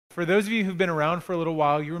For those of you who've been around for a little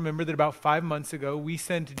while, you remember that about 5 months ago, we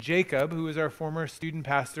sent Jacob, who is our former student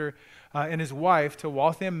pastor, and his wife to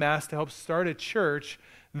Waltham, Mass. To help start a church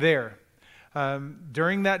there.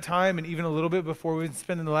 During that time, and even a little bit before, we've been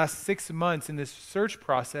spending the last 6 months in this search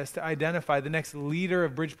process to identify the next leader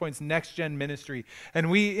of Bridgepoint's NextGen ministry.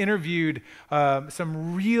 And we interviewed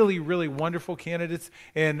some really, really wonderful candidates,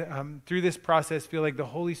 and through this process, feel like the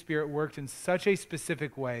Holy Spirit worked in such a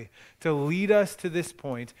specific way to lead us to this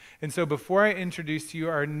point. And so before I introduce to you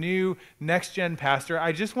our new NextGen pastor,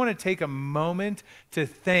 I just want to take a moment to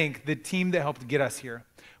thank the team that helped get us here.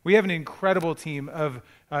 We have an incredible team of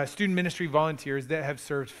student ministry volunteers that have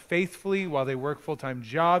served faithfully while they work full-time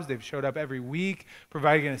jobs. They've showed up every week,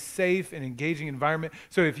 providing a safe and engaging environment.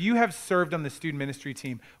 So if you have served on the student ministry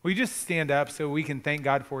team, will you just stand up so we can thank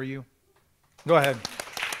God for you? Go ahead.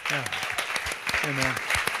 Yeah. Amen.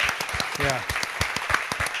 Yeah.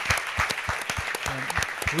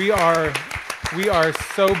 We are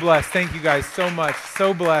so blessed. Thank you guys so much.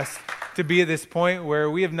 So blessed to be at this point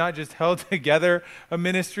where we have not just held together a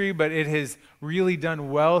ministry, but it has really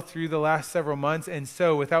done well through the last several months. And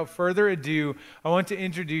so without further ado, I want to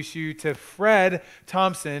introduce you to Fred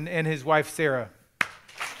Thompson and his wife, Sarah.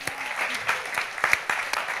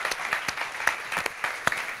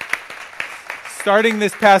 Starting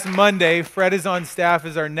this past Monday, Fred is on staff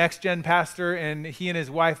as our NextGen pastor, and he and his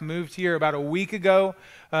wife moved here about a week ago.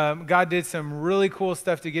 God did some really cool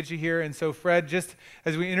stuff to get you here. And so, Fred, just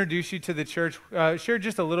as we introduce you to the church, share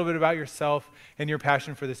just a little bit about yourself and your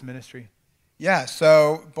passion for this ministry. Yeah,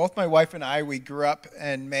 so both my wife and I, we grew up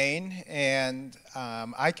in Maine, and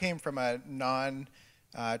I came from a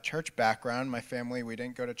non-church background. My family, we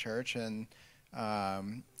didn't go to church, and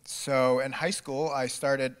so in high school, I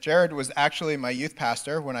started, Jared was actually my youth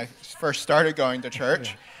pastor when I first started going to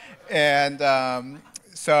church, and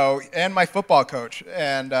and my football coach.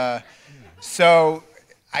 And so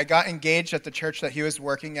I got engaged at the church that he was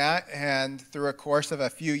working at, and through a course of a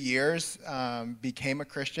few years, became a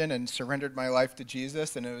Christian and surrendered my life to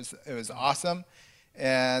Jesus, and it was awesome.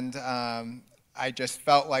 And I just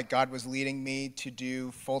felt like God was leading me to do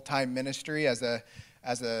full-time ministry as a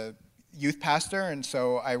youth pastor, and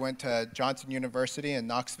so I went to Johnson University in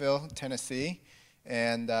Knoxville, Tennessee,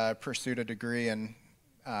 and pursued a degree in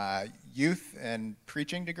youth and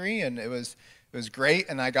preaching degree, and it was great.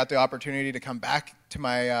 And I got the opportunity to come back to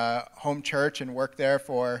my home church and work there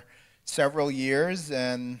for several years,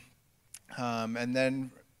 and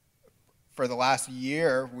then for the last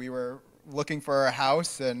year we were looking for a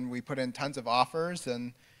house, and we put in tons of offers,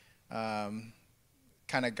 and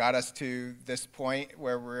kind of got us to this point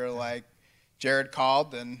where we're like, Jared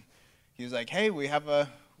called and he was like, "Hey, we have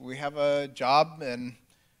a job," and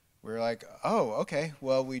we were like, "Oh, okay.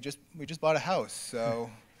 Well, we just bought a house, so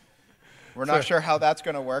we're not sure how that's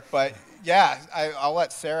going to work." But yeah, I'll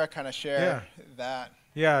let Sarah kind of share that.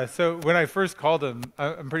 Yeah, so when I first called him,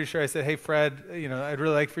 I'm pretty sure I said, "Hey, Fred, I'd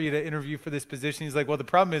really like for you to interview for this position." He's like, "Well, the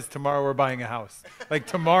problem is tomorrow we're buying a house." Like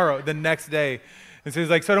tomorrow, the next day. And so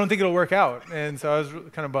he's like, "So I don't think it'll work out." And so I was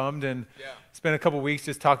kind of bummed, and spent a couple weeks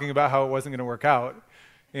just talking about how it wasn't going to work out.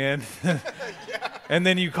 And and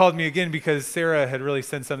then you called me again because Sarah had really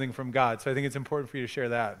sent something from God. So I think it's important for you to share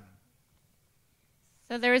that.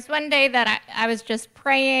 So there was one day that I was just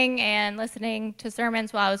praying and listening to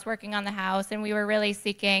sermons while I was working on the house, and we were really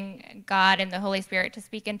seeking God and the Holy Spirit to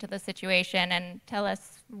speak into the situation and tell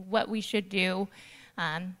us what we should do.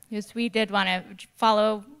 Because we did want to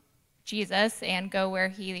follow Jesus and go where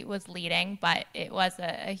he was leading, but it was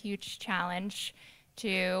a huge challenge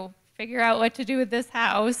to figure out what to do with this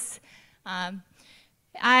house.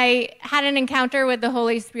 I had an encounter with the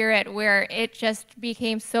Holy Spirit where it just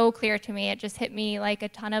became so clear to me, it just hit me like a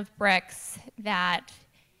ton of bricks that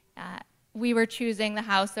we were choosing the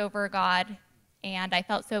house over God, and I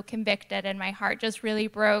felt so convicted, and my heart just really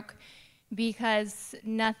broke, because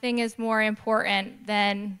nothing is more important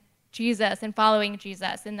than Jesus and following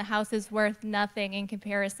Jesus, and the house is worth nothing in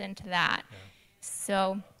comparison to that. Yeah.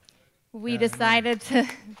 So we decided to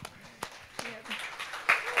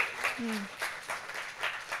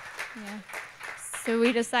So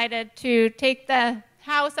we decided to take the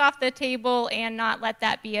house off the table and not let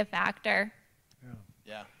that be a factor.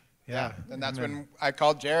 Yeah. And that's when I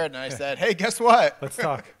called Jared and I said, "Hey, guess what? Let's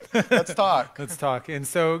talk." Let's talk. Let's talk. And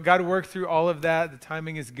so God worked through all of that. The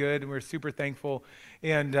timing is good, and we're super thankful.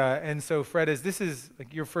 And so, Fred, as this is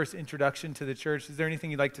like your first introduction to the church, is there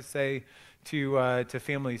anything you'd like to say to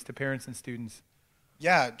families, to parents and students?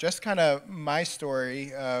 Yeah, just kind of my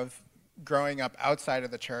story of growing up outside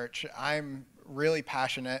of the church. I'm really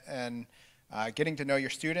passionate and getting to know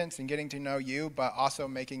your students and getting to know you, but also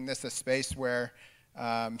making this a space where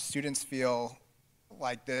students feel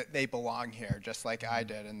like they belong here, just like I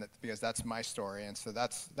did, and because that's my story. And so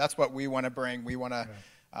that's what we want to bring. We want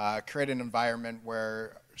to create an environment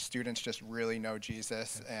where students just really know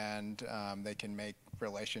Jesus, and they can make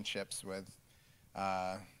relationships with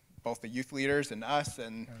both the youth leaders and us,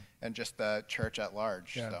 and just the church at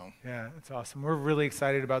large. Yeah, So. yeah, that's awesome. We're really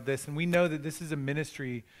excited about this, and we know that this is a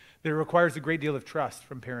ministry that requires a great deal of trust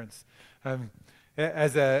from parents.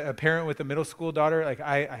 As a parent with a middle school daughter, like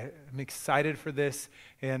I'm excited for this,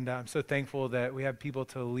 and I'm so thankful that we have people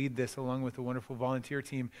to lead this along with a wonderful volunteer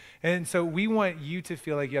team. And so we want you to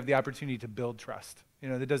feel like you have the opportunity to build trust.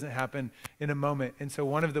 That doesn't happen in a moment. And so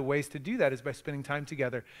one of the ways to do that is by spending time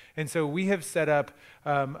together. And so we have set up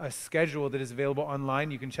a schedule that is available online.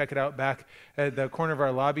 You can check it out back at the corner of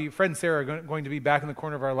our lobby. Fred and Sarah are going to be back in the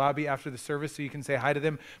corner of our lobby after the service, so you can say hi to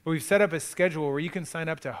them. But we've set up a schedule where you can sign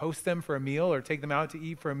up to host them for a meal or take them out to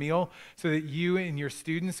eat for a meal so that you and your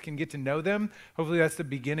students can get to know them. Hopefully that's the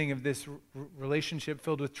beginning of this relationship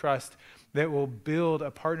filled with trust that will build a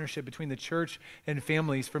partnership between the church and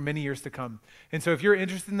families for many years to come. And so if you're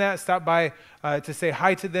interested in that, stop by to say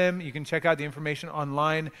hi to them. You can check out the information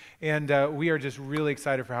online, and we are just really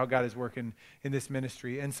excited for how God is working in this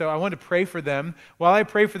ministry. And so I want to pray for them. While I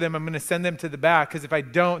pray for them, I'm going to send them to the back, because if I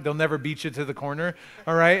don't, they'll never beat you to the corner,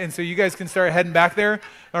 all right? And so you guys can start heading back there,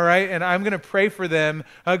 all right? And I'm going to pray for them.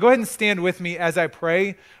 Go ahead and stand with me as I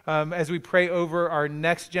pray, as we pray over our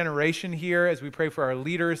next generation here, as we pray for our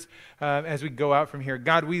leaders, as we go out from here.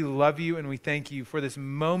 God, we love you and we thank you for this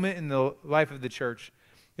moment in the life of the church.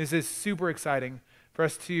 This is super exciting for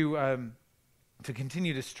us to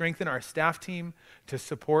continue to strengthen our staff team, to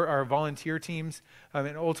support our volunteer teams,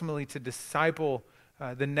 and ultimately to disciple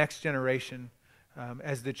the next generation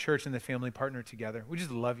as the church and the family partner together. We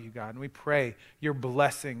just love you, God, and we pray your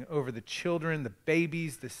blessing over the children, the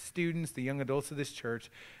babies, the students, the young adults of this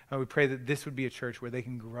church. We pray that this would be a church where they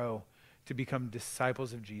can grow to become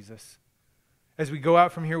disciples of Jesus. As we go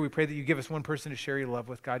out from here, we pray that you give us one person to share your love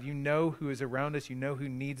with, God. You know who is around us. You know who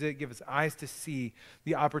needs it. Give us eyes to see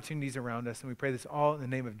the opportunities around us. And we pray this all in the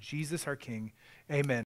name of Jesus, our King. Amen.